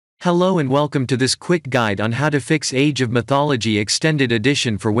Hello and welcome to this quick guide on how to fix Age of Mythology Extended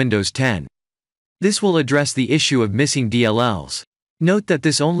Edition for Windows 10. This will address the issue of missing DLLs. Note that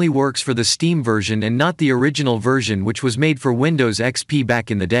this only works for the Steam version and not the original version, which was made for Windows XP back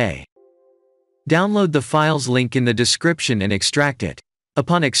in the day. Download the files link in the description and extract it.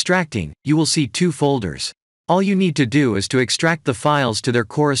 Upon extracting, you will see two folders. All you need to do is to extract the files to their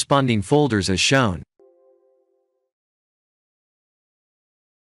corresponding folders as shown.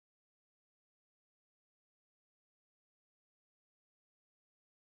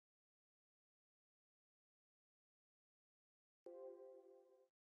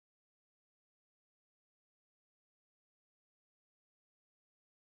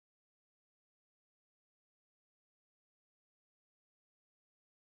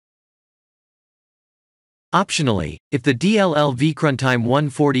 Optionally, if the DLL vcruntime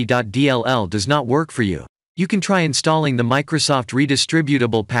 140.dll does not work for you, you can try installing the Microsoft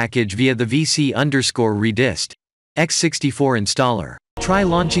Redistributable package via the vc_redist x64 installer. Try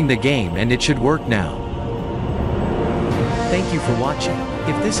launching the game and it should work now. Thank you for watching.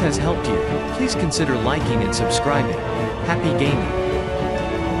 If this has helped you, please consider liking and subscribing. Happy gaming!